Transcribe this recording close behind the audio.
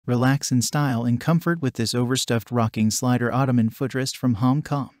Relax in style and comfort with this overstuffed rocking slider ottoman footrest from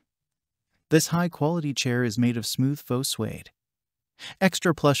HOMCOM. This high-quality chair is made of smooth faux suede,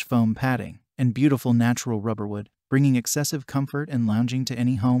 extra plush foam padding, and beautiful natural rubberwood, bringing excessive comfort and lounging to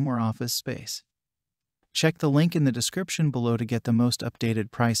any home or office space. Check the link in the description below to get the most updated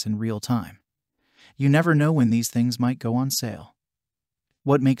price in real time. You never know when these things might go on sale.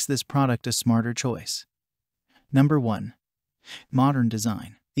 What makes this product a smarter choice? Number 1. Modern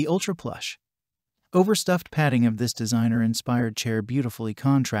design. The ultra-plush, overstuffed padding of this designer-inspired chair beautifully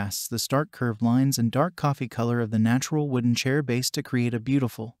contrasts the stark curved lines and dark coffee color of the natural wooden chair base to create a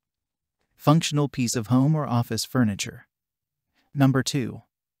beautiful, functional piece of home or office furniture. Number 2.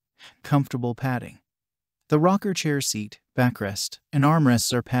 Comfortable padding. The rocker chair seat, backrest, and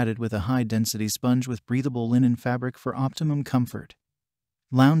armrests are padded with a high-density sponge with breathable linen fabric for optimum comfort,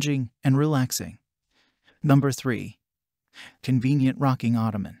 lounging, and relaxing. Number 3. Convenient rocking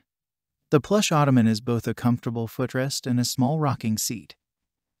ottoman. The plush ottoman is both a comfortable footrest and a small rocking seat.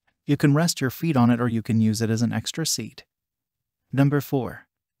 You can rest your feet on it or you can use it as an extra seat. Number 4.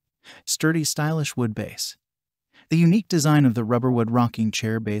 Sturdy, stylish wood base. The unique design of the rubberwood rocking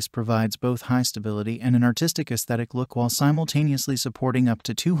chair base provides both high stability and an artistic aesthetic look while simultaneously supporting up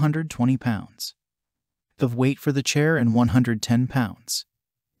to 220 pounds of weight for the chair and 110 pounds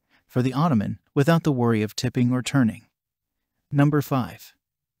for the ottoman without the worry of tipping or turning. Number 5.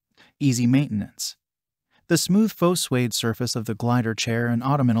 Easy maintenance. The smooth faux suede surface of the glider chair and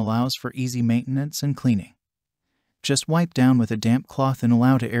ottoman allows for easy maintenance and cleaning. Just wipe down with a damp cloth and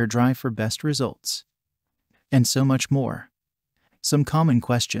allow to air dry for best results. And so much more. Some common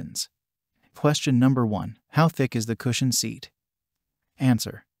questions. Question number 1. How thick is the cushion seat?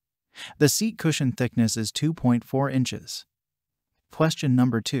 Answer. The seat cushion thickness is 2.4 inches. Question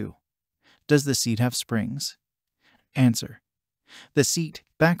number 2. Does the seat have springs? Answer. The seat,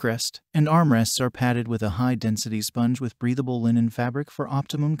 backrest, and armrests are padded with a high-density sponge with breathable linen fabric for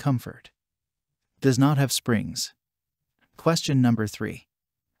optimum comfort. Does not have springs. Question number 3.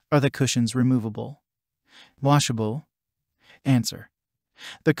 Are the cushions removable? Washable? Answer.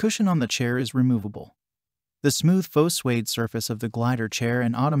 The cushion on the chair is removable. The smooth faux suede surface of the glider chair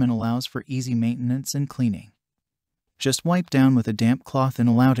and ottoman allows for easy maintenance and cleaning. Just wipe down with a damp cloth and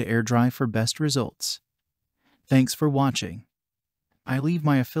allow to air dry for best results. Thanks for watching. I leave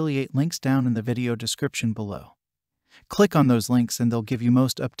my affiliate links down in the video description below. Click on those links and they'll give you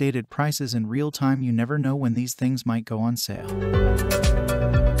most updated prices in real time. You never know when these things might go on sale.